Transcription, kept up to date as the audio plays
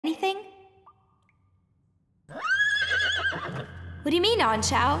anything? What do you mean,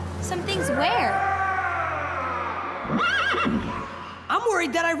 Anshao? Some things where? I'm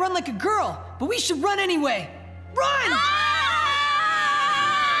worried that I run like a girl, but we should run anyway. Run! Ah!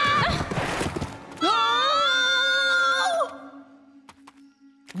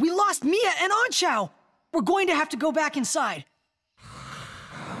 We lost Mia and Anshao. We're going to have to go back inside.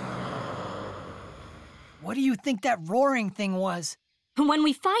 What do you think that roaring thing was? When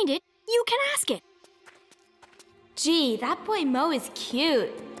we find it, you can ask it. Gee, that boy Mo is cute.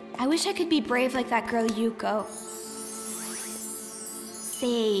 I wish I could be brave like that girl Yuko.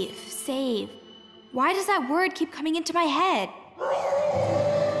 Save, save. Why does that word keep coming into my head?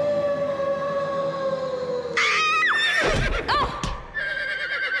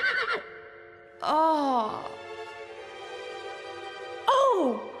 Oh.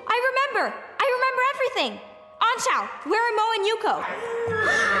 Oh, I remember everything. Anshao, where are Mo and Yuko?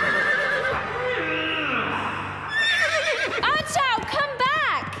 Anshao, come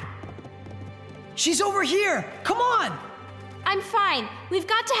back! She's over here. Come on. I'm fine. We've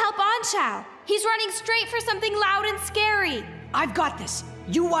got to help Anshao. He's running straight for something loud and scary. I've got this.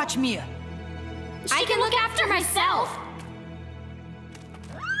 You watch Mia. I can look after myself.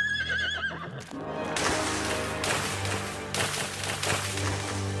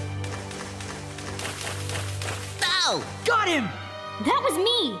 Ow! Got him! That was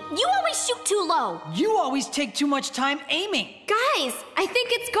me. You always shoot too low. You always take too much time aiming. Guys, I think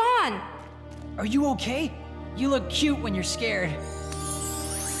it's gone. Are you okay? You look cute when you're scared.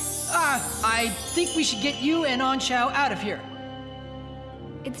 I think we should get you and Anshao out of here.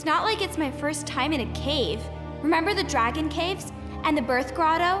 It's not like it's my first time in a cave. Remember the dragon caves and the birth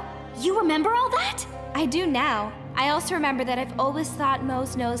grotto? You remember all that? I do now. I also remember that I've always thought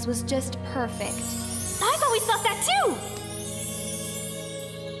Mo's nose was just perfect. I've always thought that too.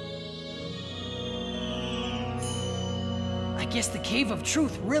 I guess the Cave of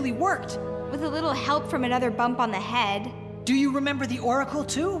Truth really worked. With a little help from another bump on the head. Do you remember the oracle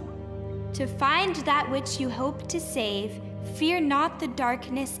too? To find that which you hope to save, fear not the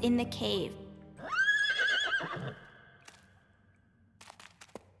darkness in the cave.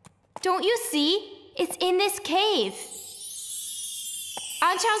 Don't you see? It's in this cave.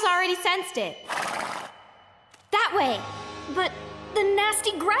 Anshao's already sensed it. That way. But the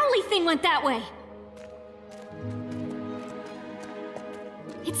nasty growly thing went that way.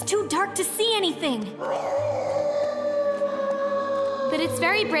 It's too dark to see anything. But it's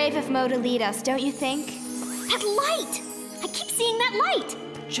very brave of Mo to lead us, don't you think? That light! I keep seeing that light!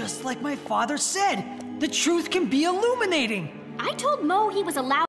 Just like my father said, the truth can be illuminating. I told Mo he was allowed